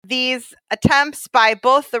these attempts by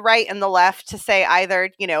both the right and the left to say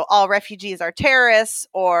either, all refugees are terrorists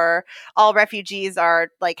or all refugees are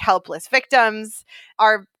like helpless victims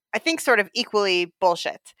are, I think, sort of equally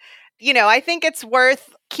bullshit. I think it's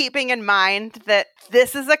worth keeping in mind that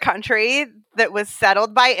this is a country that was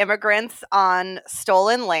settled by immigrants on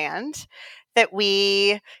stolen land, that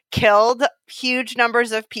we killed huge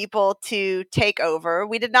numbers of people to take over.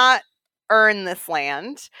 We did not earn this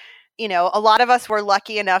land. A lot of us were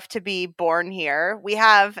lucky enough to be born here. We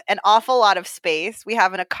have an awful lot of space. We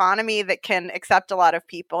have an economy that can accept a lot of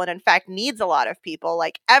people and, in fact, needs a lot of people.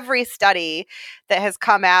 Like, every study that has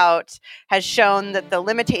come out has shown that the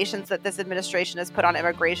limitations that this administration has put on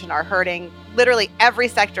immigration are hurting literally every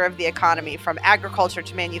sector of the economy, from agriculture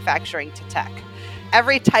to manufacturing to tech.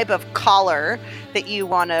 Every type of collar that you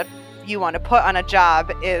want to put on a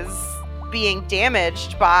job is being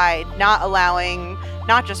damaged by not allowing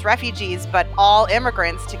not just refugees, but all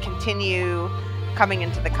immigrants to continue coming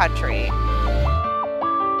into the country.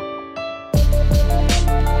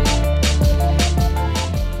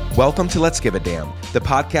 Welcome to Let's Give a Damn, the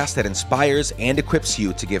podcast that inspires and equips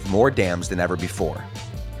you to give more dams than ever before.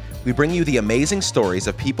 We bring you the amazing stories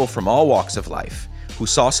of people from all walks of life who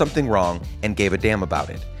saw something wrong and gave a damn about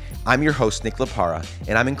it. I'm your host, Nick Lapara,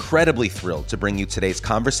 and I'm incredibly thrilled to bring you today's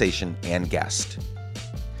conversation and guest.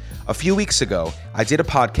 A few weeks ago, I did a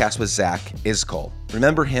podcast with Zach Iscol.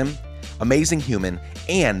 Remember him? Amazing human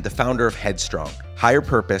and the founder of Headstrong, Higher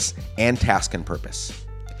Purpose and Task and Purpose.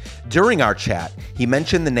 During our chat, he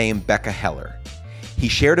mentioned the name Becca Heller. He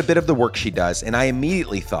shared a bit of the work she does, and I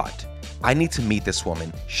immediately thought, I need to meet this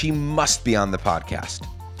woman. She must be on the podcast.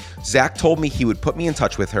 Zach told me he would put me in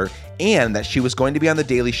touch with her and that she was going to be on The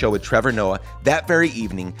Daily Show with Trevor Noah that very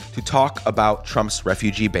evening to talk about Trump's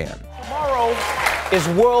refugee ban. Tomorrow is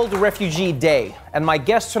World Refugee Day, and my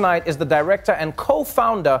guest tonight is the director and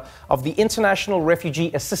co-founder of the International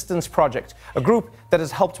Refugee Assistance Project, a group that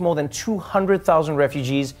has helped more than 200,000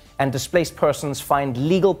 refugees and displaced persons find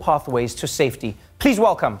legal pathways to safety. Please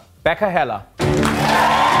welcome Becca Heller.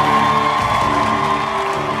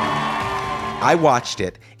 I watched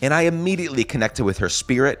it, and I immediately connected with her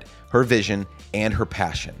spirit, her vision, and her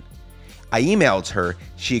passion. I emailed her,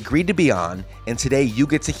 she agreed to be on, and today you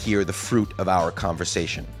get to hear the fruit of our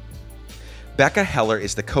conversation. Becca Heller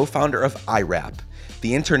is the co-founder of IRAP,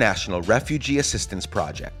 the International Refugee Assistance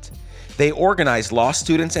Project. They organize law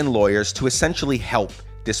students and lawyers to essentially help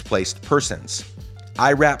displaced persons.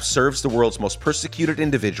 IRAP serves the world's most persecuted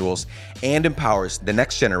individuals and empowers the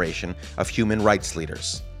next generation of human rights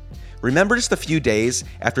leaders. Remember just a few days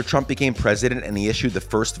after Trump became president and he issued the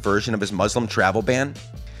first version of his Muslim travel ban?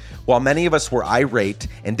 While many of us were irate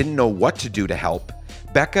and didn't know what to do to help,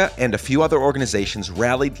 Becca and a few other organizations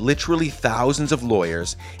rallied literally thousands of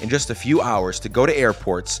lawyers in just a few hours to go to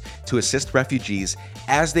airports to assist refugees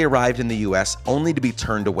as they arrived in the U.S., only to be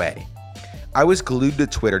turned away. I was glued to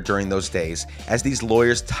Twitter during those days as these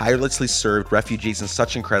lawyers tirelessly served refugees in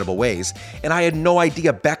such incredible ways, and I had no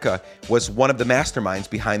idea Becca was one of the masterminds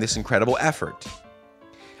behind this incredible effort.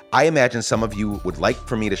 I imagine some of you would like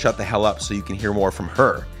for me to shut the hell up so you can hear more from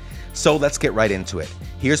her. So let's get right into it.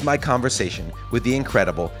 Here's my conversation with the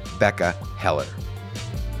incredible Becca Heller.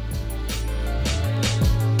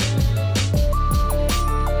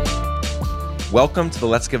 Welcome to the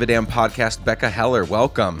Let's Give a Damn podcast, Becca Heller.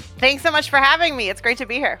 Welcome. Thanks so much for having me. It's great to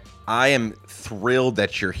be here. I am thrilled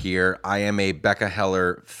that you're here. I am a Becca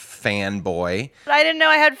Heller fanboy. I didn't know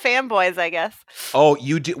I had fanboys, I guess. Oh,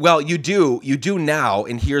 you do? Well, you do. You do now,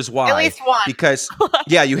 and here's why. At least one. Because,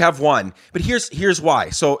 yeah, you have one. But here's why.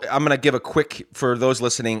 So I'm going to give for those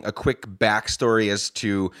listening, a quick backstory as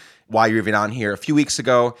to why you're even on here. A few weeks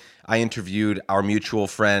ago, I interviewed our mutual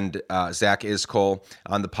friend, Zach Iscol,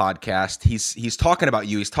 on the podcast. He's talking about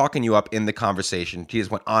you. He's talking you up in the conversation. He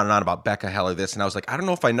just went on and on about Becca Heller this, and I was like, I don't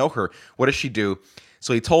know if I know her. What does she do?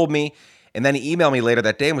 So he told me, and then he emailed me later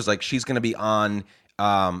that day and was like, she's going to be on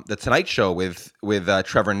the Tonight Show with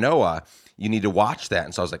Trevor Noah. You need to watch that.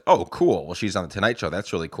 And so I was like, oh, cool. Well, she's on the Tonight Show.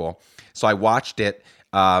 That's really cool. So I watched it.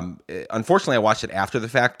 Unfortunately, I watched it after the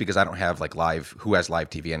fact because I don't have who has live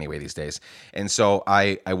TV anyway these days. And so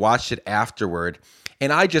I watched it afterward,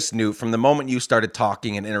 and I just knew from the moment you started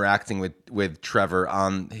talking and interacting with Trevor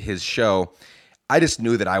on his show, I just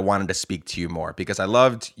knew that I wanted to speak to you more because I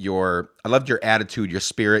loved your attitude, your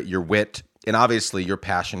spirit, your wit, and obviously your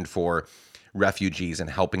passion for refugees and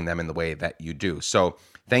helping them in the way that you do. So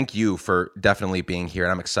thank you for definitely being here,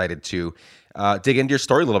 and I'm excited to dig into your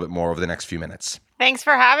story a little bit more over the next few minutes. Thanks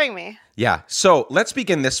for having me. Yeah. So let's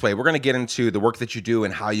begin this way. We're going to get into the work that you do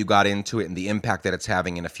and how you got into it and the impact that it's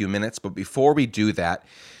having in a few minutes. But before we do that,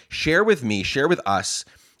 share with us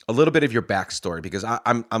a little bit of your backstory, because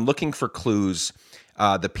I'm looking for clues,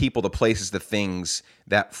 the people, the places, the things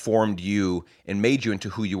that formed you and made you into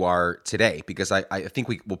who you are today. Because I think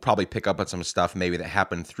we will probably pick up on some stuff maybe that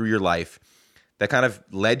happened through your life that kind of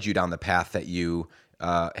led you down the path that you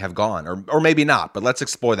have gone, or maybe not. But let's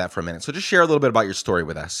explore that for a minute. So just share a little bit about your story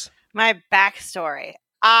with us. My backstory.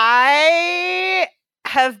 I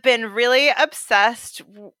have been really obsessed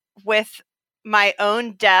with my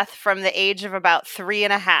own death from the age of about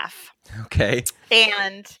 3.5. Okay.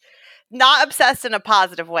 And not obsessed in a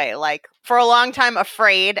positive way, like for a long time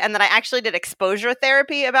afraid. And then I actually did exposure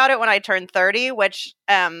therapy about it when I turned 30, which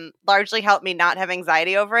largely helped me not have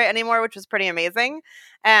anxiety over it anymore, which was pretty amazing.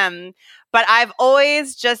 But I've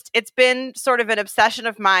always it's been sort of an obsession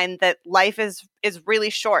of mine that life is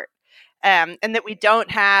really short, and that we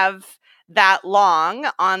don't have that long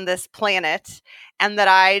on this planet, and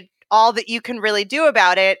that all that you can really do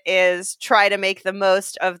about it is try to make the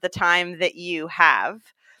most of the time that you have.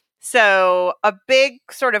 So a big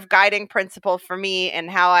sort of guiding principle for me in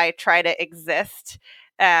how I try to exist.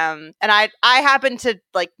 And I happen to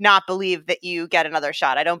not believe that you get another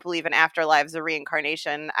shot. I don't believe in afterlives or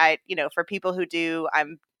reincarnation. For people who do,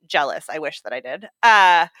 I'm jealous. I wish that I did.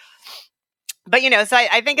 But, so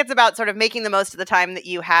I think it's about sort of making the most of the time that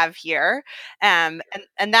you have here. And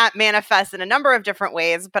that manifests in a number of different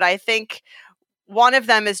ways. But I think one of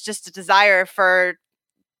them is just a desire for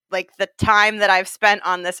the time that I've spent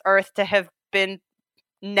on this earth to have been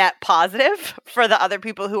net positive for the other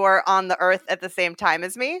people who are on the earth at the same time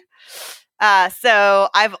as me. So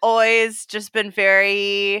I've always just been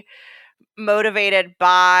very motivated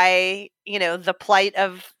by, the plight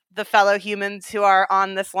of the fellow humans who are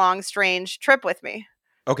on this long, strange trip with me.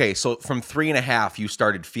 Okay, so from 3.5, you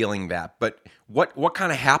started feeling that, but what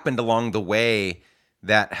kind of happened along the way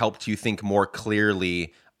that helped you think more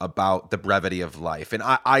clearly about the brevity of life? And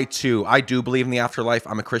I too do believe in the afterlife.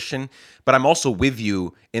 I'm a Christian, but I'm also with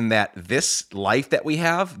you in that this life that we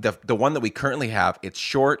have, the one that we currently have, it's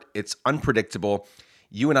short, it's unpredictable.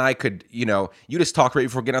 You and I could, you just talked right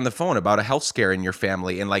before getting on the phone about a health scare in your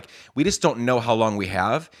family. And we just don't know how long we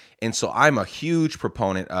have. And so I'm a huge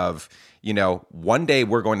proponent of, one day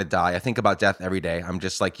we're going to die. I think about death every day. I'm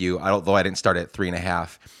just like you, although I didn't start at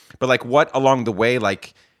 3.5. But what along the way,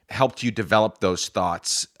 helped you develop those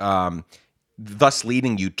thoughts, thus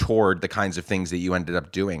leading you toward the kinds of things that you ended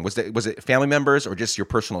up doing? Was it family members, or just your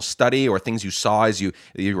personal study, or things you saw as you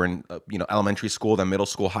were in elementary school, then middle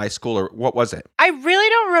school, high school, or what was it? I really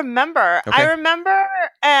don't remember. Okay. I remember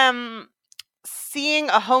seeing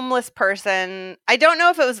a homeless person. I don't know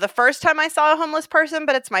if it was the first time I saw a homeless person,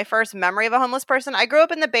 but it's my first memory of a homeless person. I grew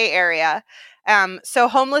up in the Bay Area. So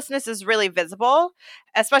homelessness is really visible,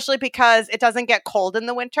 especially because it doesn't get cold in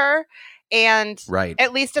the winter. And right.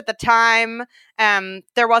 At least at the time,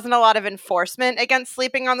 there wasn't a lot of enforcement against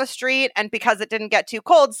sleeping on the street. And because it didn't get too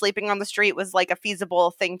cold, sleeping on the street was a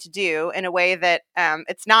feasible thing to do in a way that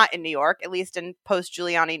it's not in New York, at least in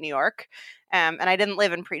post-Giuliani New York. And I didn't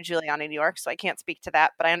live in pre-Giuliani New York, so I can't speak to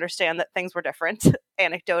that. But I understand that things were different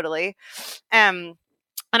anecdotally. And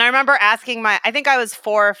I remember asking I think I was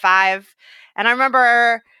 4 or 5. And I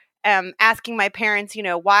remember asking my parents,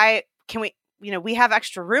 why can we have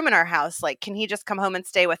extra room in our house. Can he just come home and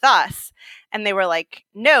stay with us? And they were like,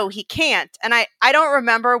 no, he can't. And I don't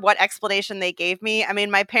remember what explanation they gave me. I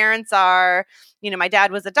mean, my parents are, my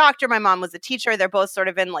dad was a doctor. My mom was a teacher. They're both sort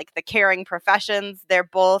of in the caring professions. They're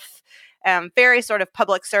both very sort of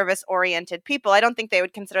public service oriented people. I don't think they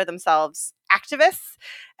would consider themselves activists,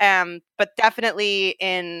 but definitely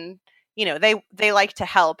in they like to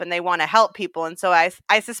help and they want to help people. And so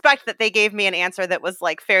I suspect that they gave me an answer that was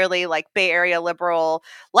fairly Bay Area liberal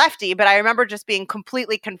lefty, but I remember just being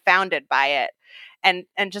completely confounded by it and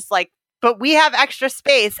just but we have extra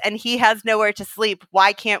space and he has nowhere to sleep.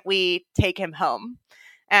 Why can't we take him home?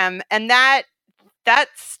 And that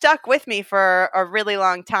stuck with me for a really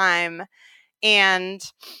long time. And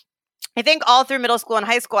I think all through middle school and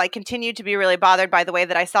high school, I continued to be really bothered by the way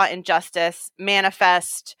that I saw injustice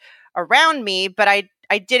manifest around me, but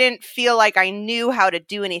I didn't feel like I knew how to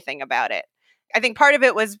do anything about it. I think part of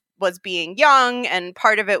it was being young, and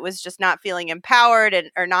part of it was just not feeling empowered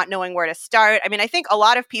or not knowing where to start. I mean, I think a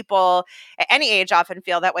lot of people at any age often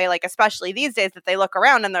feel that way, especially these days, that they look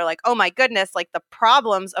around and they're like, oh my goodness, the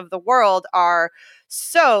problems of the world are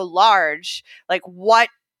so large.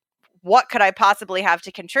 What could I possibly have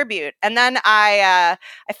to contribute? And then I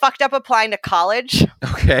fucked up applying to college.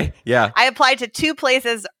 Okay, yeah. I applied to 2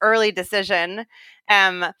 places, early decision.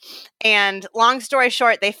 And long story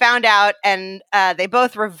short, they found out and they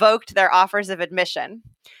both revoked their offers of admission.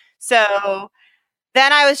 So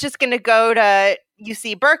then I was just going to go to,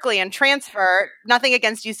 UC Berkeley and transfer. Nothing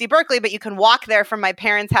against UC Berkeley, but you can walk there from my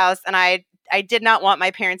parents' house. And I did not want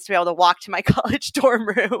my parents to be able to walk to my college dorm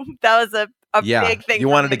room. That was a big thing. You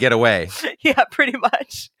wanted to get away. Yeah, pretty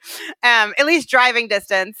much. At least driving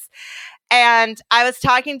distance. And I was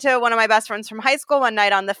talking to one of my best friends from high school one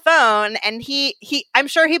night on the phone, and he I'm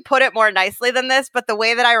sure he put it more nicely than this, but the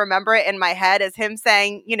way that I remember it in my head is him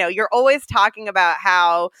saying, you know, you're always talking about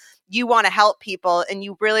how you want to help people and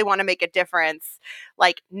you really want to make a difference.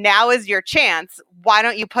 Like, now is your chance. Why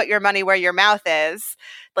don't you put your money where your mouth is?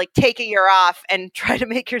 Like, take a year off and try to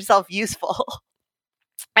make yourself useful.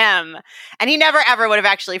 And he never ever would have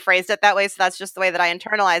actually phrased it that way. So that's just the way that I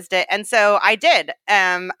internalized it. And so I did.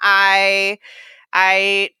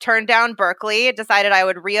 I turned down Berkeley, decided I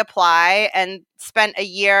would reapply, and spent a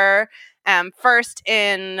year first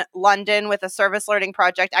in London with a service learning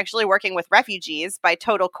project, actually working with refugees by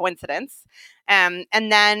total coincidence. And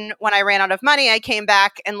then when I ran out of money, I came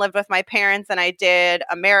back and lived with my parents, and I did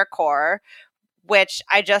AmeriCorps, which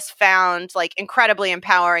I just found like incredibly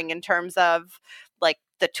empowering in terms of like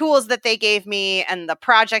the tools that they gave me and the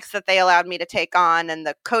projects that they allowed me to take on and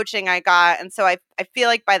the coaching I got. And so I feel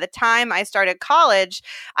like by the time I started college,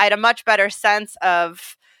 I had a much better sense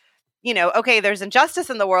of, you know, okay, there's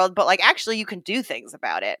injustice in the world, but like actually you can do things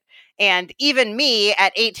about it. And even me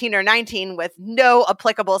at 18 or 19 with no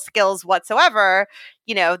applicable skills whatsoever,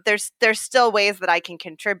 you know, there's still ways that I can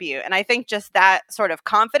contribute. And I think just that sort of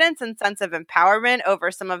confidence and sense of empowerment over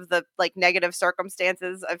some of the like negative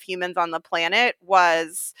circumstances of humans on the planet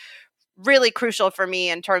was really crucial for me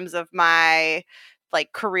in terms of my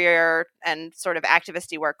like career and sort of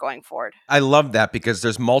activisty work going forward. I love that because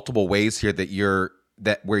there's multiple ways here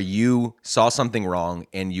that where you saw something wrong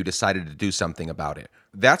and you decided to do something about it.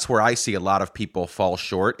 That's where I see a lot of people fall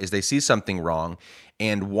short, is they see something wrong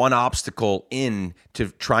and one obstacle in to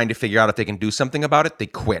trying to figure out if they can do something about it, they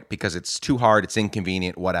quit because it's too hard, it's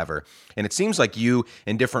inconvenient, whatever. And it seems like you,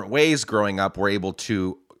 in different ways growing up, were able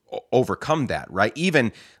to overcome that, right?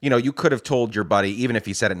 Even, you know, you could have told your buddy, even if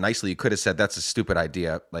he said it nicely, you could have said, that's a stupid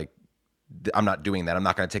idea. Like, I'm not doing that. I'm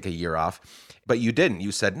not going to take a year off. But you didn't.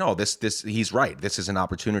 You said, no, this he's right. This is an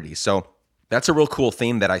opportunity. So that's a real cool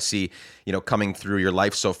theme that I see, you know, coming through your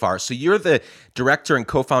life so far. So you're the director and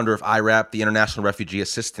co-founder of IRAP, the International Refugee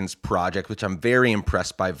Assistance Project, which I'm very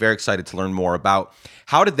impressed by, very excited to learn more about.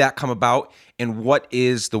 How did that come about, and what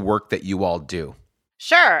is the work that you all do?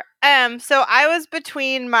 Sure. So I was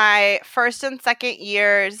between my first and second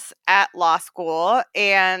years at law school,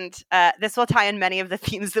 and this will tie in many of the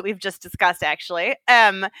themes that we've just discussed, actually.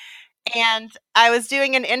 And I was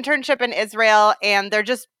doing an internship in Israel, and there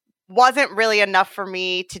just wasn't really enough for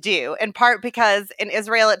me to do, in part because in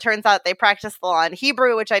Israel, it turns out they practice the law in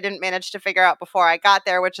Hebrew, which I didn't manage to figure out before I got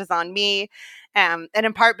there, which is on me. And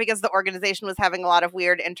in part because the organization was having a lot of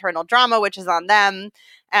weird internal drama, which is on them.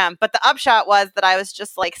 But the upshot was that I was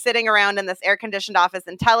just like sitting around in this air-conditioned office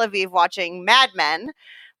in Tel Aviv watching Mad Men,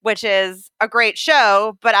 which is a great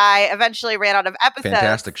show, but I eventually ran out of episodes.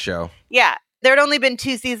 Fantastic show. Yeah. There had only been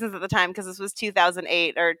 2 seasons at the time because this was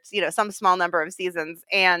 2008 or, you know, some small number of seasons.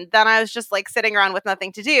 And then I was just like sitting around with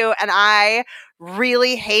nothing to do. And I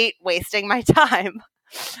really hate wasting my time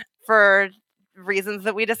for reasons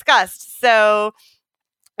that we discussed. So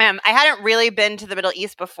I hadn't really been to the Middle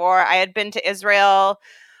East before. I had been to Israel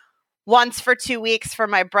once for 2 weeks for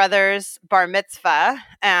my brother's bar mitzvah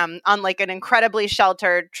on like an incredibly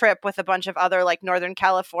sheltered trip with a bunch of other like Northern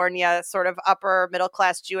California sort of upper middle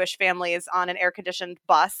class Jewish families on an air conditioned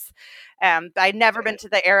bus. I'd never been to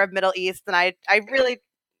the Arab Middle East, and I really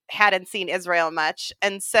hadn't seen Israel much.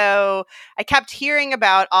 And so I kept hearing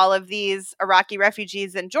about all of these Iraqi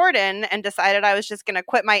refugees in Jordan and decided I was just going to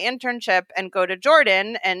quit my internship and go to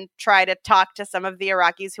Jordan and try to talk to some of the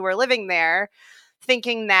Iraqis who were living there,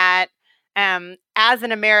 thinking that as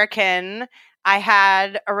an American, I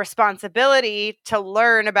had a responsibility to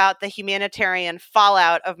learn about the humanitarian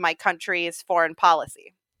fallout of my country's foreign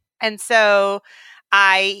policy. And so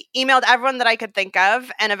I emailed everyone that I could think of,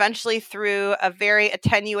 and eventually through a very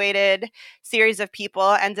attenuated series of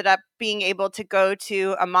people ended up being able to go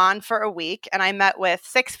to Amman for a week. And I met with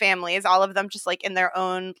 6 families, all of them just like in their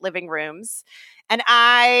own living rooms. And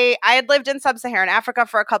I had lived in sub-Saharan Africa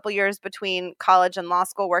for a couple years between college and law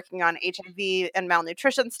school working on HIV and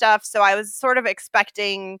malnutrition stuff. So I was sort of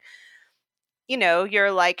expecting, you know,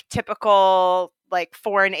 your like typical like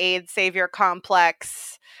foreign aid savior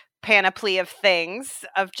complex panoply of things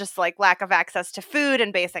of just like lack of access to food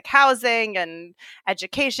and basic housing and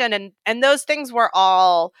education. And those things were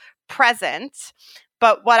all present.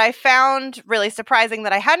 But what I found really surprising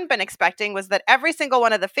that I hadn't been expecting was that every single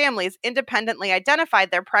one of the families independently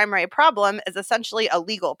identified their primary problem as essentially a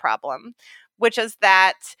legal problem, which is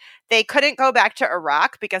that they couldn't go back to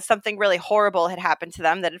Iraq because something really horrible had happened to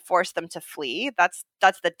them that had forced them to flee. That's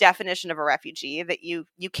the definition of a refugee, that you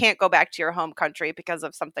can't go back to your home country because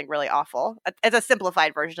of something really awful. It's a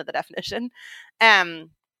simplified version of the definition.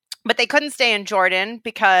 But they couldn't stay in Jordan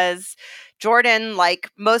because Jordan,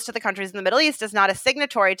 like most of the countries in the Middle East, is not a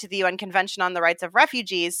signatory to the UN Convention on the Rights of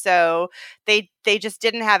Refugees. So they just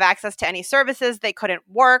didn't have access to any services. They couldn't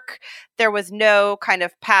work. There was no kind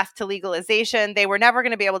of path to legalization. They were never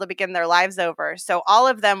going to be able to begin their lives over. So all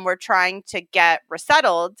of them were trying to get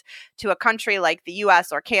resettled to a country like the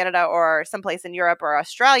US or Canada or someplace in Europe or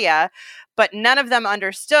Australia, but none of them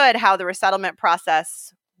understood how the resettlement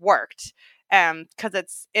process worked. Because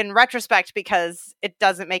it's in retrospect, because it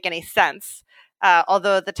doesn't make any sense.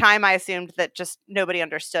 Although at the time I assumed that just nobody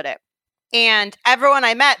understood it. And everyone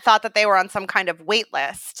I met thought that they were on some kind of wait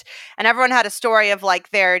list. And everyone had a story of like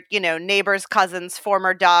their, neighbors, cousins,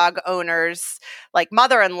 former dog owners, like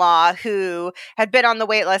mother-in-law who had been on the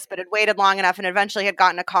wait list but had waited long enough and eventually had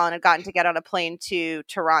gotten a call and had gotten to get on a plane to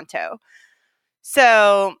Toronto.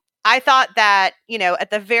 So I thought that,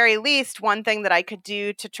 at the very least, one thing that I could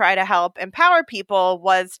do to try to help empower people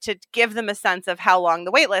was to give them a sense of how long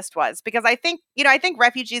the wait list was. Because I think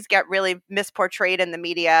refugees get really misportrayed in the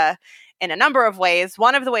media in a number of ways.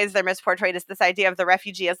 One of the ways they're misportrayed is this idea of the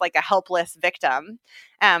refugee as like a helpless victim.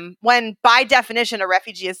 When by definition, a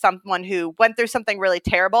refugee is someone who went through something really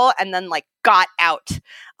terrible and then like got out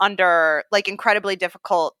under like incredibly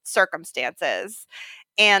difficult circumstances.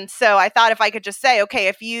 And so I thought if I could just say, okay,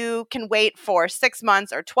 if you can wait for 6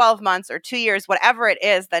 months or 12 months or 2 years, whatever it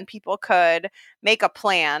is, then people could make a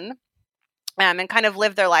plan and kind of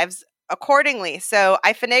live their lives accordingly. So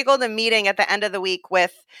I finagled a meeting at the end of the week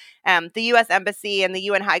with the U.S. Embassy and the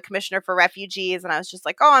UN High Commissioner for Refugees. And I was just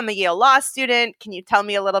like, I'm a Yale Law student. Can you tell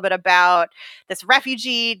me a little bit about this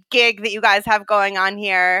refugee gig that you guys have going on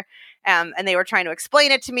here? And they were trying to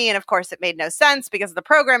explain it to me. And of course, it made no sense because the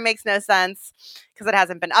program makes no sense because it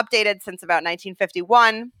hasn't been updated since about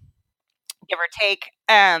 1951, give or take.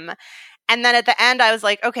 And then at the end, I was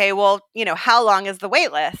like, okay, well, how long is the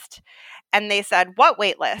wait list? And they said, what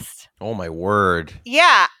wait list? Oh, my word.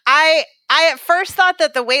 Yeah, I at first thought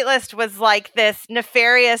that the wait list was like this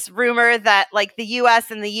nefarious rumor that like the US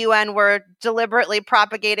and the UN were deliberately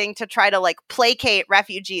propagating to try to like placate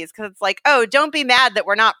refugees. Because it's like, oh, don't be mad that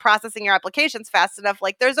we're not processing your applications fast enough.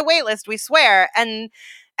 Like there's a wait list, we swear. And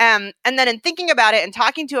then in thinking about it and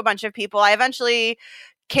talking to a bunch of people, I eventually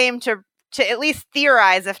came to at least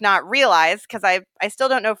theorize, if not realize, because I still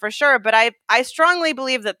don't know for sure, but I strongly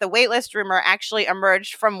believe that the waitlist rumor actually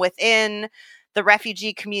emerged from within the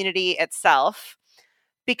refugee community itself.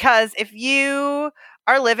 Because if you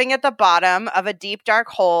are living at the bottom of a deep, dark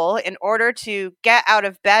hole, in order to get out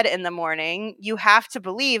of bed in the morning, you have to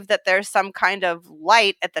believe that there's some kind of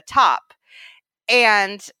light at the top.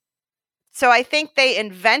 And so I think they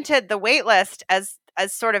invented the waitlist as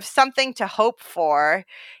sort of something to hope for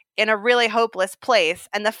in a really hopeless place.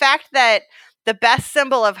 And the fact that the best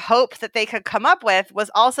symbol of hope that they could come up with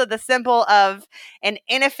was also the symbol of an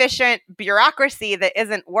inefficient bureaucracy that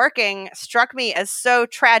isn't working struck me as so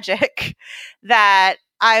tragic that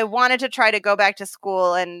I wanted to try to go back to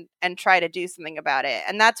school and try to do something about it.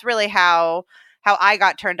 And that's really how I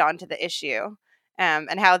got turned on to the issue.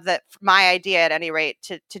 And how my idea, at any rate,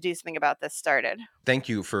 to do something about this started. Thank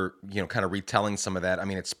you for kind of retelling some of that. I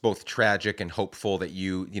mean, it's both tragic and hopeful that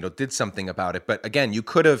you did something about it. But again, you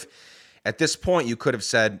could have, at this point, you could have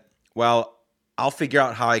said, "Well, I'll figure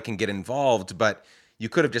out how I can get involved." But you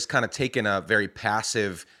could have just kind of taken a very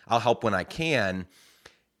passive, "I'll help when I can."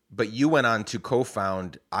 But you went on to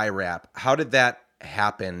co-found IRAP. How did that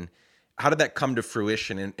happen? How did that come to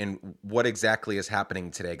fruition, and what exactly is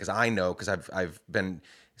happening today? Because I know, because I've been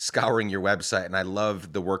scouring your website, and I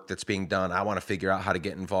love the work that's being done. I want to figure out how to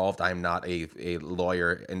get involved. I'm not a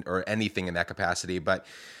lawyer or anything in that capacity, but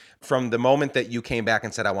from the moment that you came back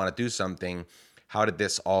and said, I want to do something, how did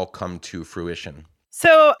this all come to fruition?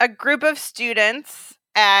 So a group of students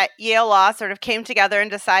at Yale Law sort of came together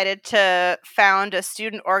and decided to found a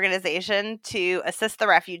student organization to assist the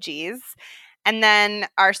refugees. And then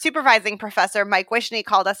our supervising professor, Mike Wishney,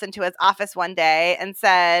 called us into his office one day and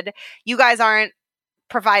said, you guys aren't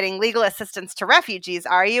providing legal assistance to refugees,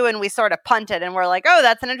 are you? And we sort of punted and we're like, oh,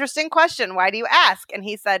 that's an interesting question. Why do you ask? And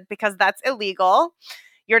he said, because that's illegal.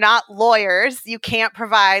 You're not lawyers. You can't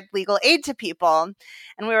provide legal aid to people.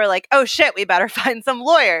 And we were like, oh shit, we better find some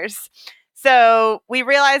lawyers. So we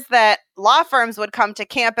realized that law firms would come to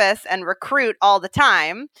campus and recruit all the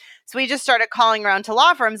time. So we just started calling around to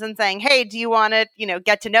law firms and saying, hey, do you want to,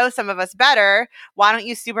 get to know some of us better? Why don't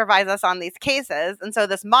you supervise us on these cases? And so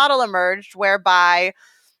this model emerged whereby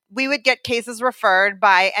we would get cases referred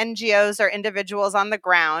by NGOs or individuals on the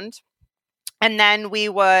ground. And then we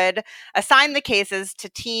would assign the cases to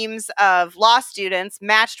teams of law students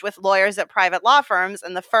matched with lawyers at private law firms,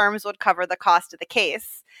 and the firms would cover the cost of the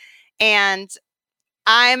case. And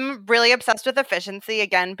I'm really obsessed with efficiency,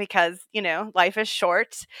 again, because, life is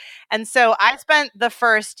short. And so I spent the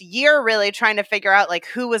first year really trying to figure out like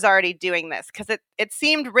who was already doing this, because it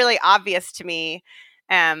seemed really obvious to me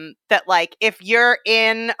that like if you're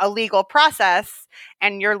in a legal process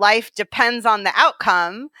and your life depends on the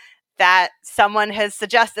outcome, that someone has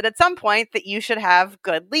suggested at some point that you should have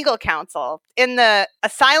good legal counsel. In the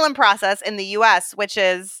asylum process in the US, which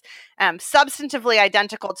is substantively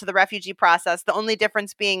identical to the refugee process, the only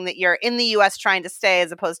difference being that you're in the US trying to stay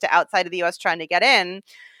as opposed to outside of the US trying to get in,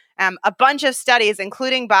 a bunch of studies,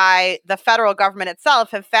 including by the federal government itself,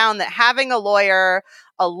 have found that having a lawyer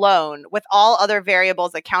alone with all other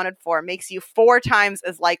variables accounted for makes you 4 times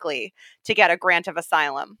as likely to get a grant of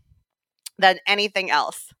asylum than anything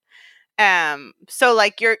else. So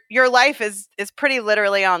like your life is pretty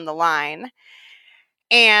literally on the line.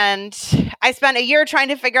 And I spent a year trying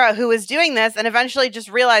to figure out who was doing this and eventually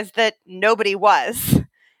just realized that nobody was.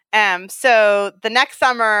 So the next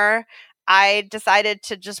summer, I decided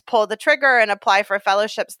to just pull the trigger and apply for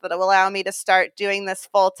fellowships that will allow me to start doing this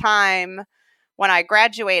full time when I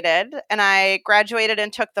graduated. And I graduated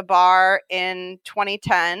and took the bar in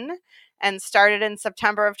 2010. And started in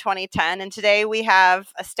September of 2010. And today we have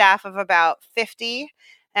a staff of about 50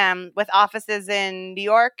 with offices in New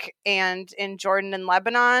York and in Jordan and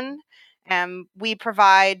Lebanon. We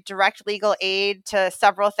provide direct legal aid to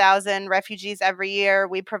several thousand refugees every year.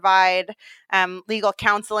 We provide legal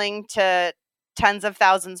counseling to tens of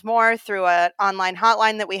thousands more through an online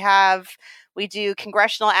hotline that we have. We do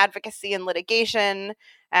congressional advocacy and litigation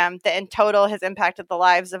that in total has impacted the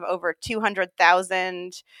lives of over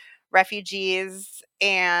 200,000 refugees.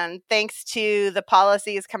 And thanks to the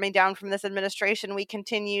policies coming down from this administration, we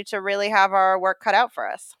continue to really have our work cut out for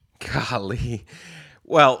us. Golly.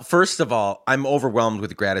 Well, first of all, I'm overwhelmed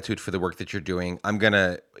with gratitude for the work that you're doing. I'm going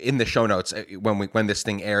to, in the show notes, when this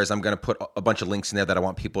thing airs, I'm going to put a bunch of links in there that I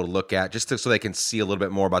want people to look at so they can see a little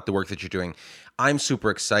bit more about the work that you're doing. I'm super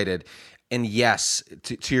excited. And yes,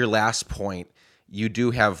 to your last point, you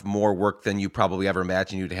do have more work than you probably ever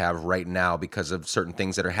imagined you'd have right now because of certain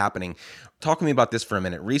things that are happening. Talk to me about this for a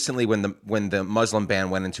minute. Recently, when the Muslim ban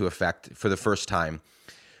went into effect for the first time,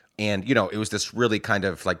 and it was this really kind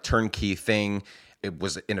of like turnkey thing. It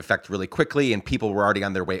was in effect really quickly, and people were already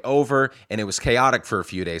on their way over, and it was chaotic for a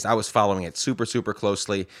few days. I was following it super, super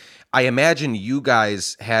closely. I imagine you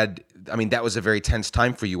guys that was a very tense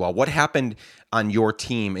time for you all. What happened on your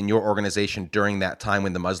team and your organization during that time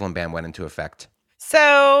when the Muslim ban went into effect?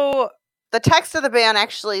 So the text of the ban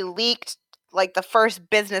actually leaked like the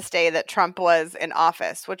first business day that Trump was in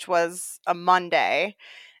office, which was a Monday.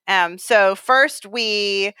 So first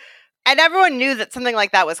and everyone knew that something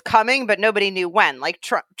like that was coming, but nobody knew when. Like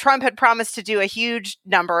Trump had promised to do a huge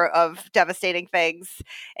number of devastating things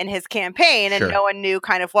in his campaign, and no one knew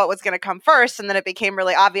kind of what was going to come first. And then it became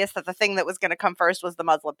really obvious that the thing that was going to come first was the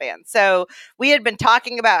Muslim ban. So we had been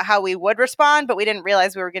talking about how we would respond, but we didn't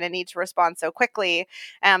realize we were going to need to respond so quickly.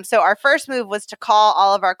 So our first move was to call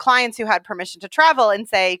all of our clients who had permission to travel and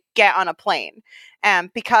say, get on a plane.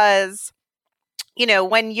 Because,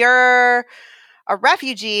 when you're a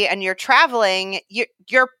refugee and you're traveling,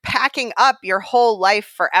 you're packing up your whole life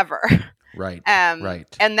forever. Right. Right.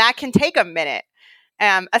 And that can take a minute,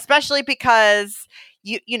 especially because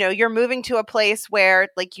you're moving to a place where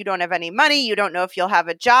like you don't have any money, you don't know if you'll have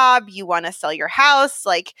a job, you want to sell your house.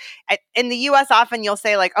 Like in the US, often you'll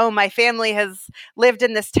say like, oh, my family has lived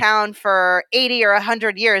in this town for 80 or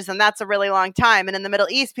 100 years, and that's a really long time. And in the Middle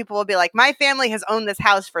East, people will be like, my family has owned this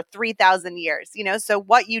house for 3,000 years. So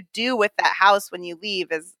what you do with that house when you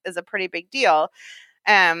leave is a pretty big deal.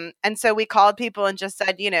 And so we called people and just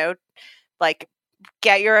said, like,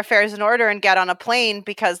 get your affairs in order and get on a plane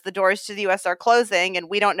because the doors to the U.S. are closing,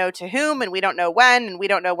 and we don't know to whom, and we don't know when, and we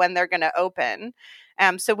don't know when they're going to open.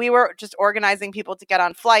 So we were just organizing people to get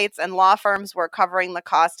on flights, and law firms were covering the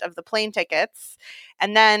cost of the plane tickets.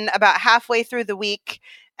 And then about halfway through the week,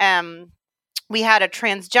 we had a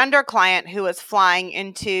transgender client who was flying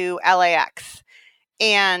into LAX.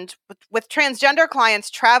 And with transgender clients,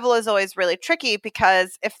 travel is always really tricky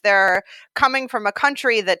because if they're coming from a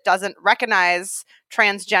country that doesn't recognize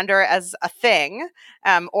transgender as a thing,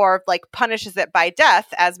 or like punishes it by death,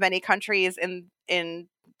 as many countries in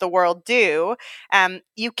the world do,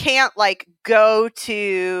 you can't like go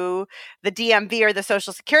to the DMV or the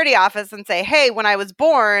Social Security office and say, hey, when I was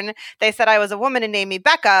born, they said I was a woman and named me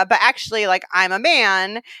Becca, but actually like I'm a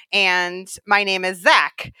man and my name is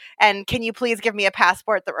Zach. And can you please give me a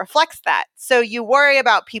passport that reflects that? So you worry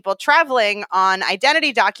about people traveling on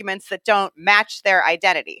identity documents that don't match their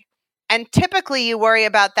identity. And typically you worry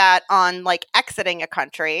about that on like exiting a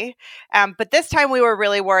country. But this time we were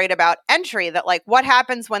really worried about entry, that like what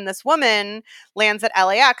happens when this woman lands at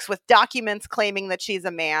LAX with documents claiming that she's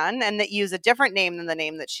a man and that use a different name than the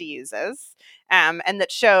name that she uses, and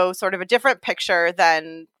that show sort of a different picture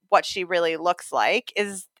than what she really looks like.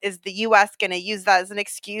 Is the US going to use that as an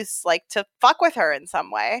excuse like to fuck with her in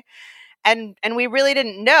some way? And we really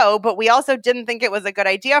didn't know, but we also didn't think it was a good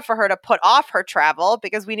idea for her to put off her travel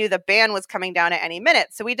because we knew the ban was coming down at any minute.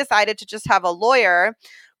 So we decided to just have a lawyer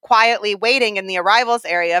quietly waiting in the arrivals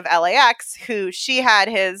area of LAX, who she had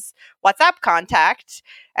his WhatsApp contact,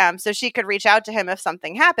 so she could reach out to him if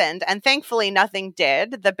something happened. And thankfully, nothing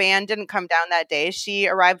did. The ban didn't come down that day. She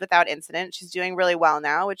arrived without incident. She's doing really well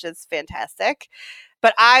now, which is fantastic.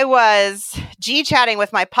 But I was G-chatting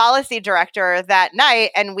with my policy director that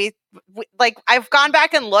night, and we like I've gone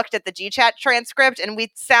back and looked at the G-chat transcript, and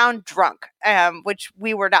we sound drunk, which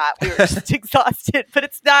we were not. We were just exhausted. But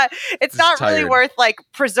it's not really worth like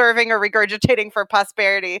preserving or regurgitating for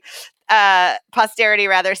posterity.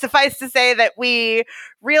 Rather, suffice to say that we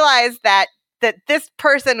realized that this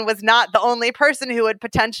person was not the only person who would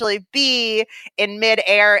potentially be in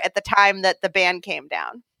midair at the time that the ban came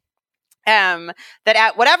down. That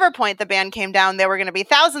at whatever point the ban came down, there were going to be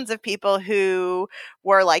thousands of people who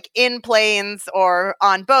were like in planes or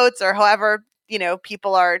on boats or however,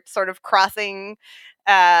 people are sort of crossing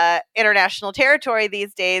international territory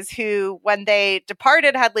these days, who when they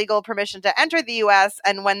departed had legal permission to enter the US,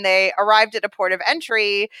 and when they arrived at a port of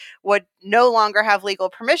entry would no longer have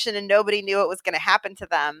legal permission, and nobody knew what was going to happen to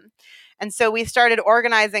them. And so we started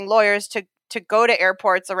organizing lawyers to go to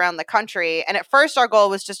airports around the country. And at first our goal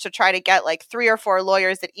was just to try to get like 3 or 4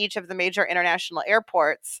 lawyers at each of the major international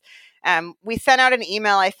airports. We sent out an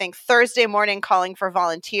email, I think, Thursday morning calling for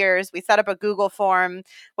volunteers. We set up a Google form.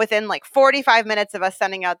 Within like 45 minutes of us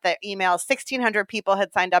sending out the email, 1,600 people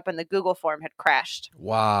had signed up and the Google form had crashed.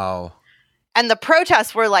 Wow. And the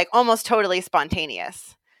protests were like almost totally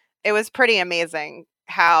spontaneous. It was pretty amazing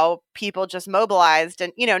how people just mobilized,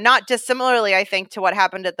 and not dissimilarly, I think, to what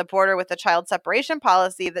happened at the border with the child separation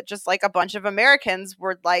policy, that just like a bunch of Americans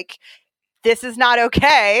were like, this is not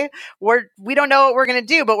okay. We don't know what we're going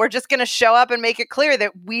to do, but we're just going to show up and make it clear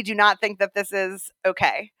that we do not think that this is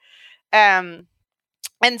okay.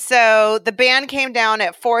 And so the ban came down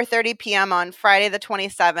at 4:30 p.m. on Friday the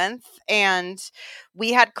 27th, and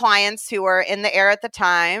we had clients who were in the air at the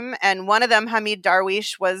time, and one of them, Hamid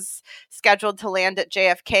Darwish, was scheduled to land at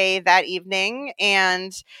JFK that evening,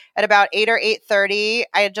 and at about 8 or 8:30,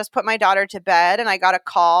 I had just put my daughter to bed, and I got a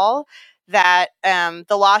call that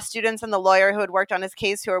the law students and the lawyer who had worked on his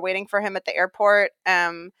case, who were waiting for him at the airport,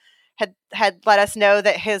 had let us know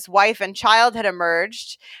that his wife and child had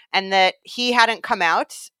emerged and that he hadn't come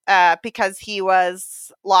out because he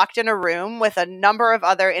was locked in a room with a number of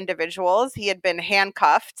other individuals. He had been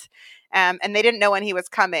handcuffed, and they didn't know when he was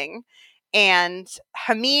coming. And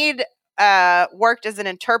Hamid worked as an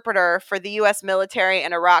interpreter for the U.S. military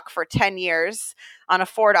in Iraq for 10 years on a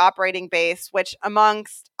forward operating base, which,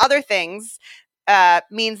 amongst other things,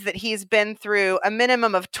 means that he's been through a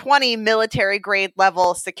minimum of 20 military grade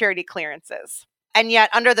level security clearances. And yet,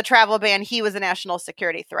 under the travel ban, he was a national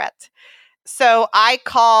security threat. So I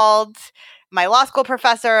called my law school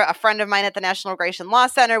professor, a friend of mine at the National Immigration Law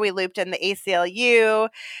Center. We looped in the ACLU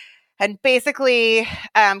and basically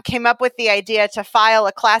came up with the idea to file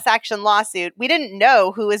a class action lawsuit. We didn't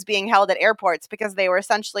know who was being held at airports because they were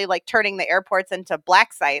essentially like turning the airports into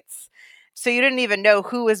black sites. So you didn't even know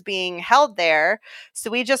who was being held there. So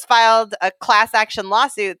we just filed a class action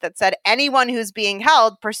lawsuit that said anyone who's being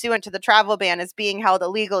held pursuant to the travel ban is being held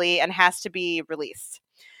illegally and has to be released.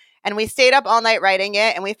 And we stayed up all night writing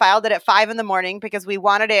it, and we filed it at 5 a.m. because we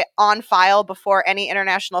wanted it on file before any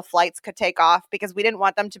international flights could take off, because we didn't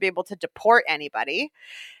want them to be able to deport anybody.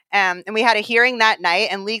 And we had a hearing that night,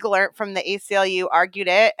 and Legal Alert from the ACLU argued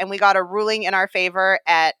it, and we got a ruling in our favor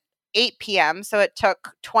at 8 p.m. So it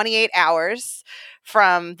took 28 hours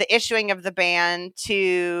from the issuing of the ban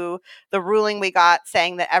to the ruling we got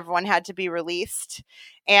saying that everyone had to be released.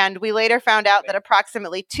 And we later found out that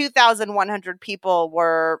approximately 2,100 people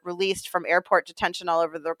were released from airport detention all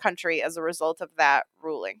over the country as a result of that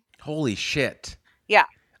ruling. Holy shit. Yeah.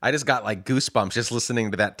 I just got like goosebumps just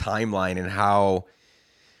listening to that timeline and how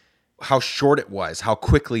short it was, how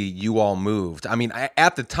quickly you all moved. I mean,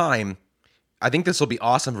 at the time, I think this will be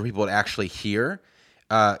awesome for people to actually hear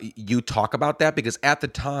you talk about that, because at the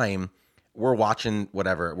time we're watching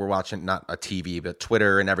not a TV, but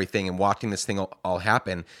Twitter and everything, and watching this thing all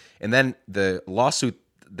happen. And then the lawsuit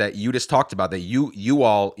that you just talked about, that you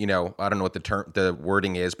all, I don't know what the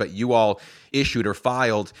wording is, but you all issued or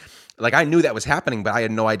filed. Like, I knew that was happening, but I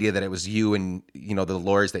had no idea that it was you and, the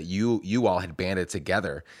lawyers that you all had banded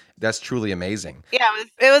together. That's truly amazing. Yeah,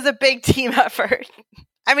 it was a big team effort.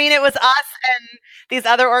 I mean, it was us and these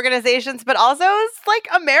other organizations, but also it was like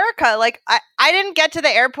America. Like, I didn't get to the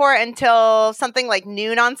airport until something like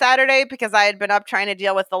noon on Saturday because I had been up trying to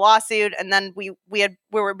deal with the lawsuit. And then we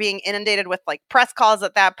were being inundated with like press calls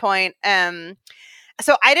at that point.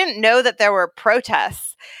 So I didn't know that there were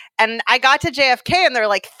protests. And I got to JFK and there were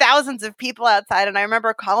like thousands of people outside. And I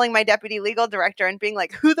remember calling my deputy legal director and being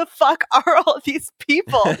like, who the fuck are all these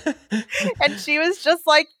people? And she was just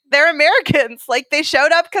like, they're Americans. Like, they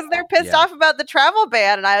showed up because they're pissed off about the travel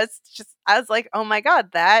ban. And I was like, oh my God,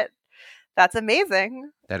 that's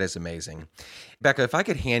amazing. That is amazing. Becca, if I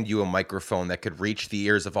could hand you a microphone that could reach the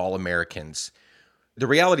ears of all Americans, the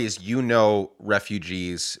reality is,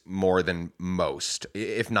 refugees more than most,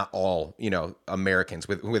 if not all, Americans,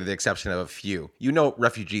 with the exception of a few.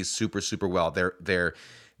 Refugees super, super well. They're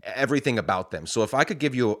everything about them. So if I could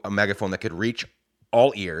give you a megaphone that could reach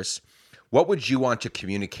all ears, what would you want to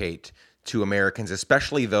communicate to Americans,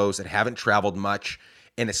 especially those that haven't traveled much,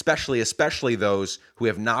 and especially those who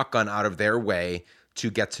have not gone out of their way to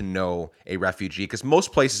get to know a refugee? Because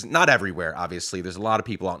most places, not everywhere, obviously, there's a lot of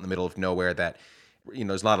people out in the middle of nowhere that,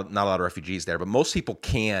 there's not a lot of refugees there, but most people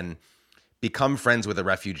can become friends with a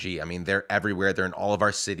refugee. I mean, they're everywhere. They're in all of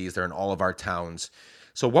our cities. They're in all of our towns.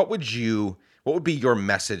 So what would be your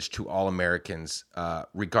message to all Americans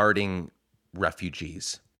regarding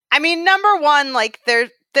refugees? I mean, number one, like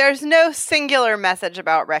there's no singular message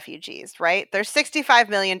about refugees, right? There's 65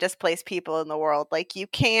 million displaced people in the world. Like, you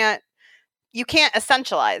can't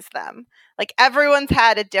essentialize them. Like, everyone's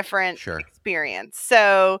had a different experience.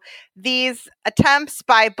 So these attempts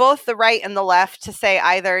by both the right and the left to say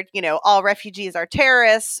either, all refugees are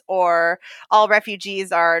terrorists or all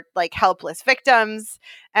refugees are like helpless victims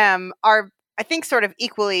are, I think, sort of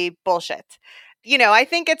equally bullshit. I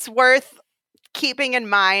think it's worth keeping in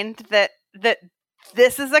mind that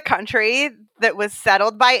this is a country that was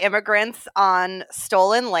settled by immigrants on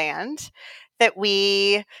stolen land, that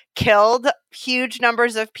we killed huge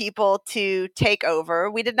numbers of people to take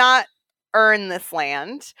over. We did not earn this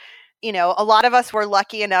land. A lot of us were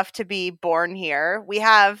lucky enough to be born here. We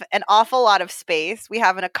have an awful lot of space. We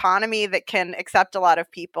have an economy that can accept a lot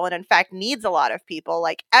of people and, in fact, needs a lot of people.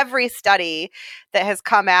 Like, every study that has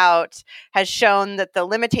come out has shown that the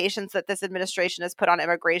limitations that this administration has put on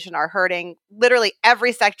immigration are hurting literally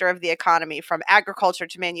every sector of the economy, from agriculture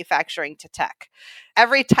to manufacturing to tech.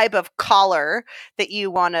 Every type of collar that you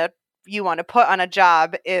want to put on a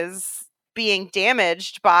job is being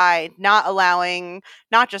damaged by not allowing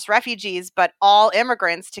not just refugees, but all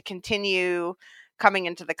immigrants to continue coming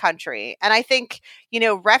into the country. And I think,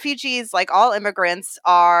 refugees, like all immigrants,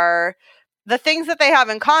 are the things that they have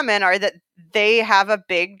in common are that they have a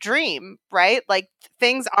big dream, right? Like,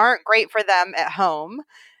 things aren't great for them at home.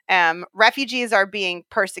 Refugees are being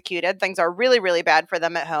persecuted. Things are really, really bad for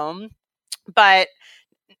them at home, but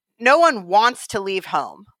no one wants to leave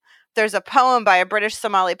home. There's a poem by a British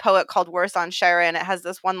Somali poet called Warsan Shira, and it has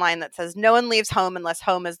this one line that says, "No one leaves home unless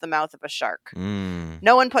home is the mouth of a shark.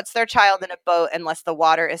 No one puts their child in a boat unless the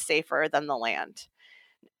water is safer than the land."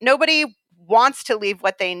 Nobody wants to leave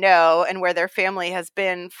what they know and where their family has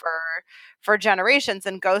been for generations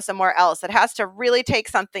and go somewhere else. It has to really take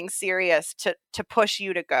something serious to push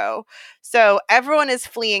you to go. So everyone is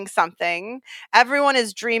fleeing something. Everyone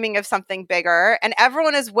is dreaming of something bigger, and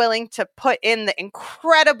everyone is willing to put in the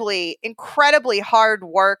incredibly, incredibly hard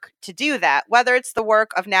work to do that, whether it's the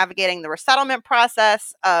work of navigating the resettlement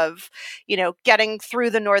process, of, getting through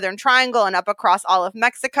the Northern Triangle and up across all of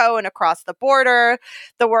Mexico and across the border,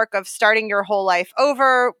 the work of starting your whole life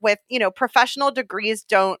over with, professional degrees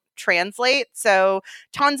don't translate. So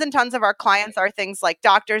tons and tons of our clients are things like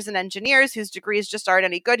doctors and engineers whose degrees just aren't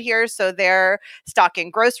any good here. So they're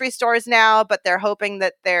stocking grocery stores now, but they're hoping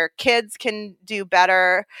that their kids can do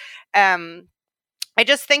better. I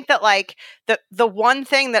just think that like the one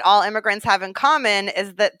thing that all immigrants have in common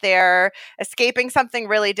is that they're escaping something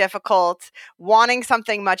really difficult, wanting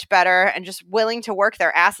something much better, and just willing to work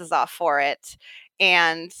their asses off for it.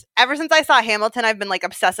 And ever since I saw Hamilton, I've been like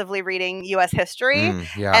obsessively reading US history.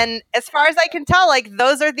 Yeah. And as far as I can tell, like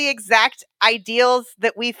those are the exact ideals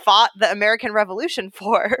that we fought the American Revolution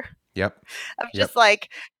for. Yep. Of just like,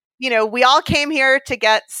 we all came here to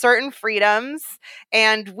get certain freedoms,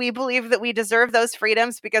 and we believe that we deserve those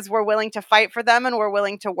freedoms because we're willing to fight for them and we're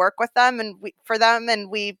willing to work with them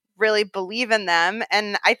and we really believe in them.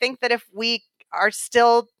 And I think that if we are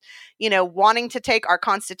still, wanting to take our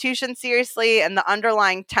Constitution seriously and the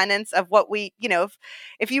underlying tenets of what we,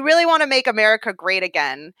 if you really want to make America great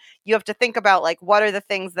again, you have to think about like, what are the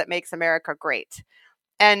things that makes America great?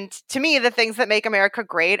 And to me, the things that make America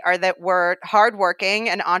great are that we're hardworking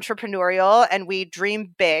and entrepreneurial and we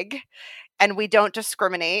dream big and we don't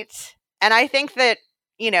discriminate. And I think that,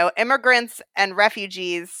 immigrants and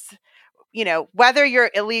refugees, whether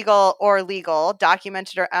you're illegal or legal,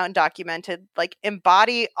 documented or undocumented, like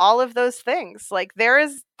embody all of those things. Like they're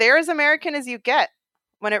as American as you get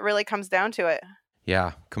when it really comes down to it.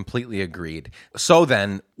 Yeah, completely agreed. So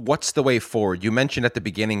then, what's the way forward? You mentioned at the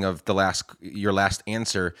beginning of your last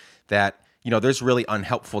answer that, there's really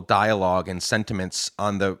unhelpful dialogue and sentiments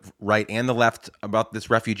on the right and the left about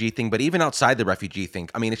this refugee thing, but even outside the refugee thing,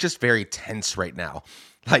 I mean, it's just very tense right now.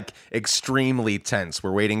 Like extremely tense.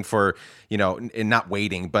 We're waiting for, and not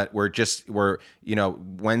waiting, but we're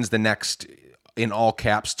when's the next, in all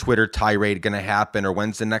caps, Twitter tirade going to happen? Or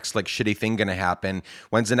when's the next like shitty thing going to happen?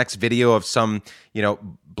 When's the next video of some,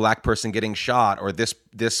 black person getting shot or this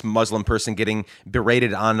Muslim person getting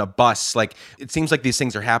berated on a bus? Like, it seems like these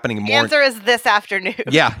things are happening more. The answer is this afternoon.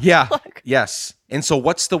 Yeah. Yes. And so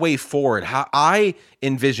what's the way forward? How I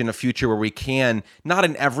envision a future where we can, not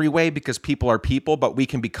in every way because people are people, but we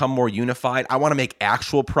can become more unified. I want to make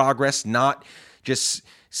actual progress, not just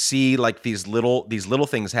see like these little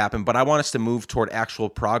things happen, but I want us to move toward actual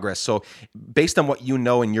progress. So based on what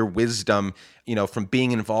and your wisdom, from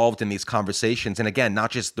being involved in these conversations, and again, not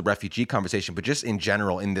just the refugee conversation, but just in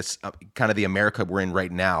general in this kind of the America we're in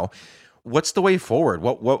right now, what's the way forward?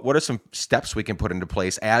 What are some steps we can put into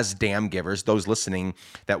place as damn givers, those listening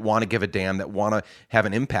that want to give a damn, that want to have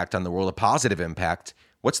an impact on the world, a positive impact?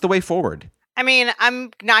 What's the way forward? I mean,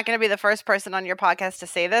 I'm not going to be the first person on your podcast to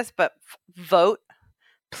say this, but vote.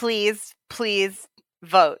 Please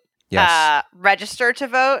vote. Yes. Register to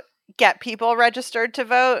vote. Get people registered to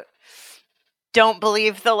vote. Don't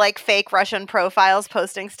believe the like fake Russian profiles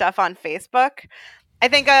posting stuff on Facebook. I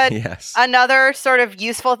think another sort of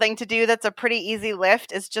useful thing to do that's a pretty easy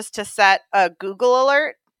lift is just to set a Google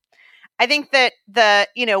alert. I think that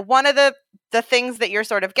one of the things that you're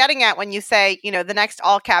sort of getting at when you say, the next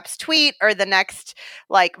all caps tweet or the next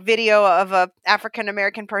like video of a African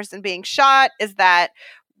American person being shot is that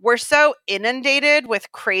we're so inundated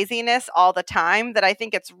with craziness all the time that I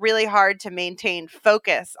think it's really hard to maintain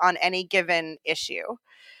focus on any given issue.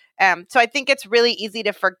 So I think it's really easy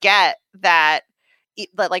to forget that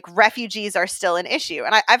like refugees are still an issue.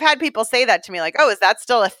 And I've had people say that to me like, oh, is that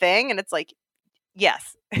still a thing? And it's like,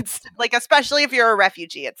 yes, it's like, especially if you're a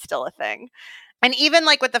refugee, it's still a thing. And even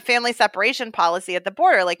like with the family separation policy at the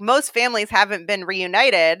border, like most families haven't been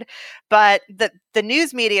reunited, but the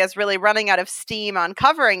news media is really running out of steam on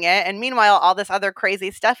covering it. And meanwhile, all this other crazy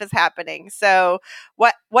stuff is happening. So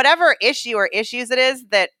whatever issue or issues it is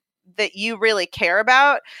that you really care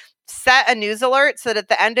about, set a news alert so that at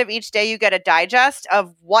the end of each day you get a digest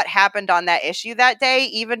of what happened on that issue that day,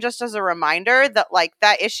 even just as a reminder that like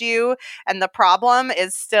that issue and the problem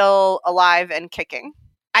is still alive and kicking.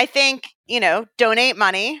 I think, donate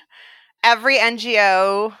money. Every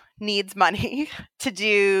NGO needs money to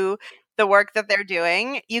do the work that they're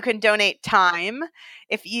doing. You can donate time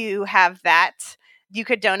if you have that. You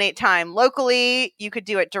could donate time locally. You could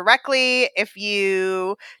do it directly. If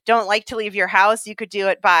you don't like to leave your house, you could do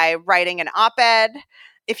it by writing an op-ed.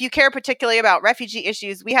 If you care particularly about refugee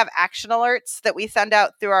issues, we have action alerts that we send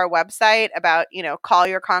out through our website about, call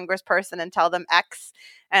your congressperson and tell them X.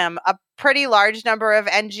 A pretty large number of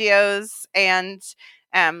NGOs and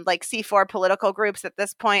like C4 political groups at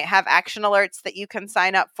this point have action alerts that you can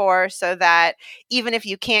sign up for so that even if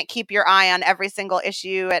you can't keep your eye on every single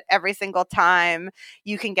issue at every single time,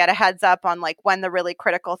 you can get a heads up on like when the really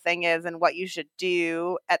critical thing is and what you should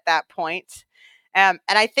do at that point. And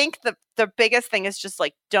I think the biggest thing is just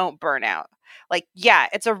like, don't burn out. Like, yeah,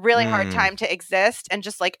 it's a really hard time to exist. And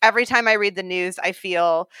just like every time I read the news, I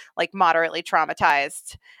feel like moderately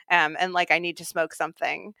traumatized, and like I need to smoke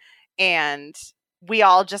something. And we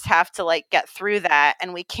all just have to like get through that.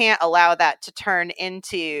 And we can't allow that to turn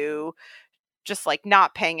into just like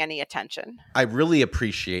not paying any attention. I really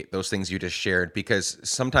appreciate those things you just shared, because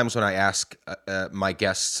sometimes when I ask my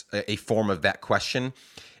guests a form of that question,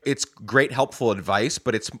 it's great, helpful advice,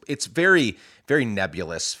 but it's very, very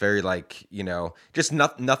nebulous, very like, just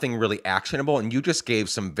nothing really actionable. And you just gave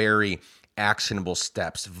some very actionable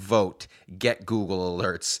steps. Vote, get Google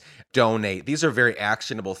alerts, donate. These are very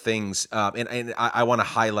actionable things. And I want to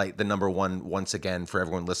highlight the number one once again for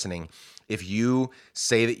everyone listening. If you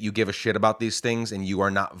say that you give a shit about these things and you are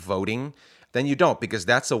not voting, then you don't, because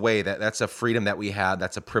that's a way that's a freedom that we have.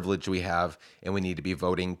 That's a privilege we have. And we need to be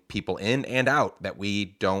voting people in and out that we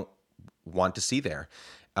don't want to see there.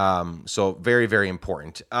 So very, very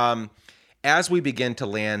important. As we begin to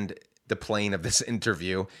land the plane of this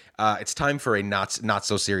interview, it's time for a not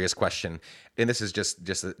so serious question. And this is just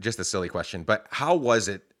a silly question, but how was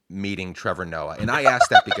it meeting Trevor Noah? And I asked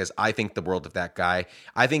that because I think the world of that guy.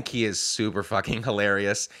 I think he is super fucking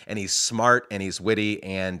hilarious, and he's smart and he's witty,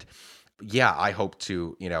 and yeah, I hope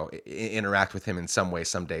to, interact with him in some way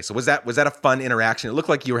someday. So was that a fun interaction? It looked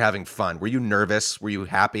like you were having fun. Were you nervous? Were you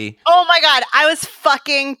happy? Oh my God, I was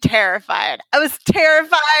fucking terrified. I was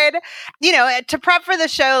terrified. To prep for the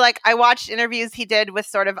show, like I watched interviews he did with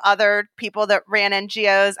sort of other people that ran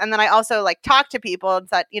NGOs. And then I also like talked to people and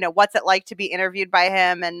said, what's it like to be interviewed by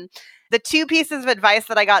him? And the two pieces of advice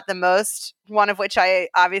that I got the most, one of which I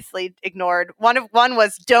obviously ignored. One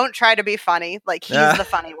was don't try to be funny. Like he's the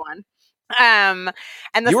funny one. And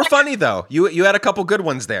you were funny though. You had a couple good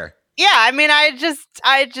ones there. Yeah, I mean, I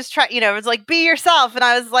just try, it was like, be yourself. And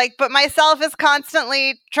I was like, but myself is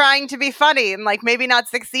constantly trying to be funny and like maybe not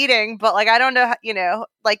succeeding, but like, I don't know,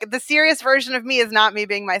 like the serious version of me is not me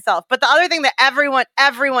being myself. But the other thing that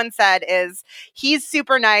everyone said is he's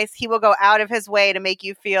super nice. He will go out of his way to make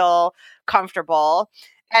you feel comfortable.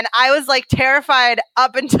 And I was like terrified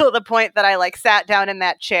up until the point that I like sat down in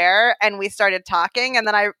that chair and we started talking. And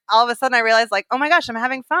then all of a sudden I realized like, oh my gosh, I'm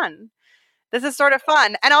having fun. This is sort of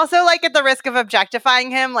fun. And also like at the risk of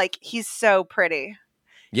objectifying him, like he's so pretty.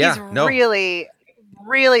 Yeah, he's really,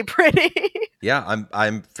 really pretty. Yeah,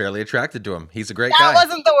 I'm fairly attracted to him. He's a great guy. That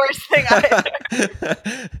wasn't the worst thing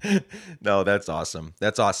either. No, that's awesome.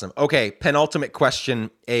 That's awesome. Okay, penultimate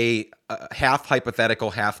question, a half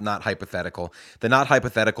hypothetical, half not hypothetical. The not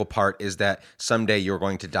hypothetical part is that someday you're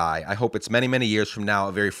going to die. I hope it's many, many years from now,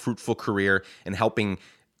 a very fruitful career in helping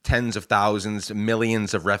tens of thousands,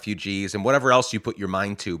 millions of refugees, and whatever else you put your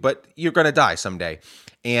mind to. But you're going to die someday.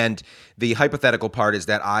 And the hypothetical part is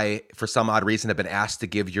that I, for some odd reason, have been asked to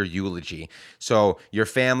give your eulogy. So your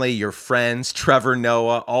family, your friends, Trevor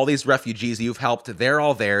Noah, all these refugees you've helped, they're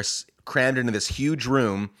all there, crammed into this huge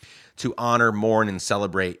room to honor, mourn, and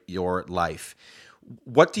celebrate your life.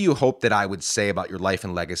 What do you hope that I would say about your life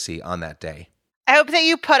and legacy on that day? I hope that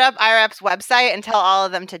you put up IRAP's website and tell all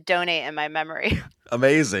of them to donate in my memory.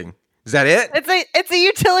 Amazing. Is that it? It's a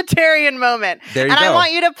utilitarian moment. There you go. And I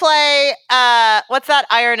want you to play, what's that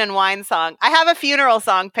Iron and Wine song? I have a funeral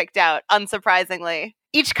song picked out, unsurprisingly.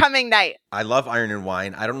 Each Coming Night. I love Iron and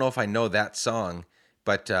Wine. I don't know if I know that song,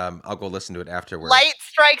 but I'll go listen to it afterwards. Light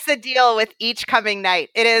strikes a deal with Each Coming Night.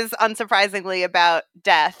 It is unsurprisingly about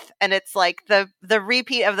death. And it's like the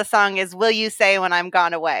repeat of the song is, will you say when I'm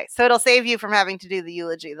gone away? So it'll save you from having to do the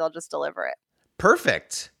eulogy. They'll just deliver it.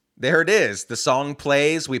 Perfect. There it is. The song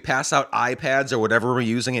plays. We pass out iPads or whatever we're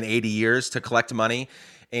using in 80 years to collect money.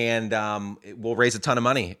 And we'll raise a ton of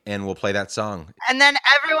money and we'll play that song. And then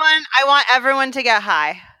I want everyone to get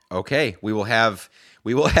high. Okay. We will have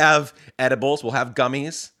edibles. We'll have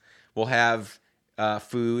gummies. We'll have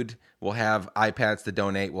food. We'll have iPads to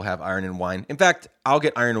donate. We'll have Iron and Wine. In fact, I'll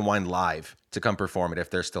get Iron and Wine live to come perform it if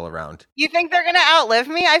they're still around. You think they're going to outlive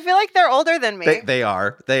me? I feel like they're older than me. They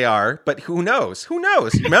are. But who knows?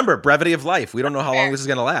 Remember, brevity of life. We don't know how long this is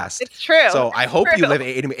going to last. It's true. So I hope you live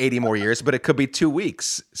 80 more years, but it could be 2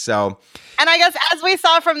 weeks. So, and I guess as we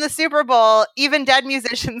saw from the Super Bowl, even dead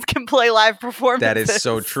musicians can play live performances. That is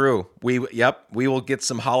so true. We will get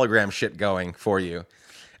some hologram shit going for you.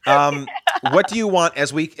 What do you want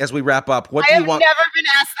as we wrap up? What do you want? I have never been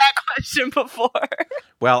asked that question before.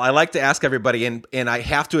 Well, I like to ask everybody, and I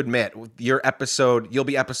have to admit, you'll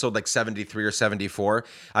be episode like 73 or 74.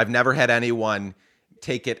 I've never had anyone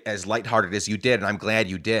take it as lighthearted as you did, and I'm glad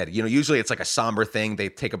you did. Usually it's like a somber thing. They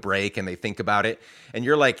take a break and they think about it, and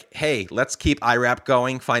you're like, hey, let's keep IRAP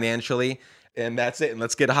going financially. and that's it. And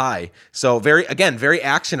let's get high. So very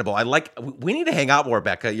actionable. We need to hang out more,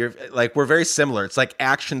 Becca. We're very similar. It's like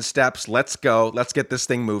action steps. Let's go. Let's get this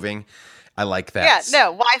thing moving. I like that. Yeah,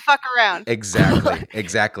 no, why fuck around?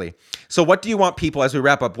 Exactly. So what do you want people, as we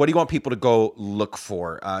wrap up, what do you want people to go look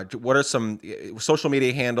for? What are some social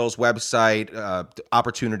media handles, website,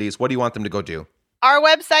 opportunities? What do you want them to go do? Our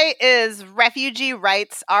website is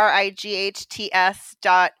refugeerights,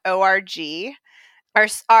 RIGHTS.org.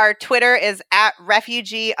 Our Twitter is at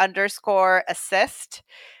refugee_assist.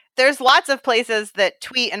 There's lots of places that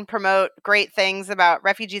tweet and promote great things about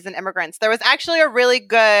refugees and immigrants. There was actually a really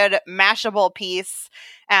good Mashable piece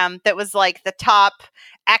that was like the top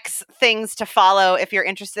X things to follow if you're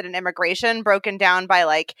interested in immigration, broken down by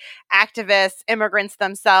like activists, immigrants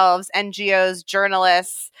themselves, NGOs,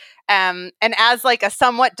 journalists. And as like a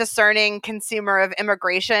somewhat discerning consumer of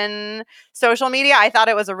immigration social media, I thought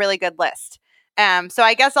it was a really good list. So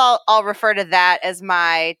I guess I'll refer to that as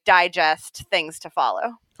my digest things to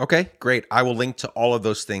follow. Okay, great. I will link to all of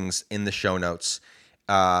those things in the show notes.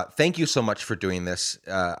 Thank you so much for doing this.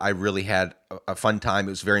 I really had a fun time.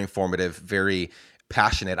 It was very informative, very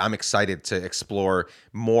passionate. I'm excited to explore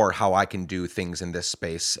more how I can do things in this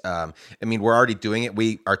space. I mean, we're already doing it.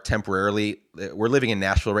 We're living in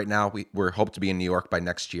Nashville right now. We're hope to be in New York by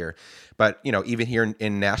next year. But, even here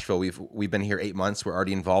in Nashville, we've been here 8 months. We're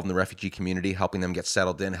already involved in the refugee community, helping them get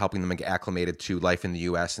settled in, helping them get acclimated to life in the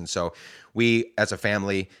U.S. And so we, as a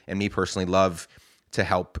family, and me personally, love to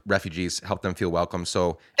help refugees, help them feel welcome.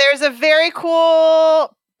 So there's a very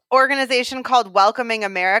cool organization called Welcoming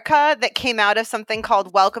America that came out of something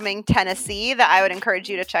called Welcoming Tennessee that I would encourage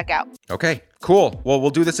you to check out. Okay, cool. Well,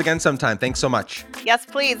 we'll do this again sometime. Thanks so much. Yes,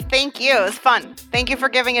 please. Thank you. It was fun. Thank you for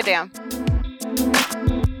giving a damn.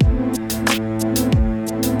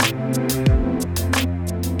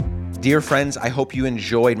 Dear friends, I hope you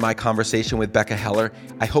enjoyed my conversation with Becca Heller.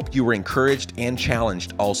 I hope you were encouraged and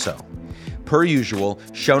challenged also. Per usual,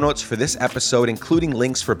 show notes for this episode, including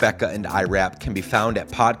links for Becca and IRAP, can be found at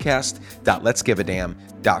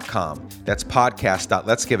podcast.letsgiveadamn.com. That's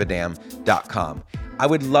podcast.letsgiveadamn.com. I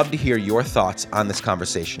would love to hear your thoughts on this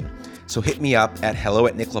conversation. So hit me up at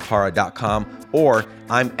hello@nicklapara.com, or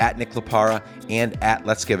I'm at Nick Lapara and at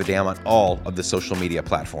Let's Give a Damn on all of the social media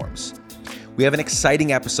platforms. We have an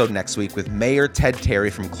exciting episode next week with Mayor Ted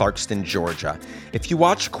Terry from Clarkston, Georgia. If you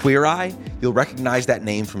watch Queer Eye, you'll recognize that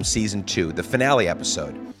name from season 2, the finale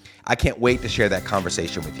episode. I can't wait to share that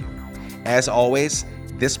conversation with you. As always,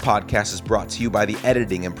 this podcast is brought to you by the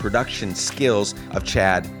editing and production skills of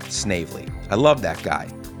Chad Snavely. I love that guy.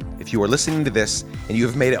 If you are listening to this and you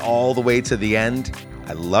have made it all the way to the end,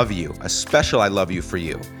 I love you. A special I love you for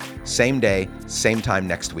you. Same day, same time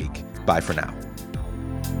next week. Bye for now.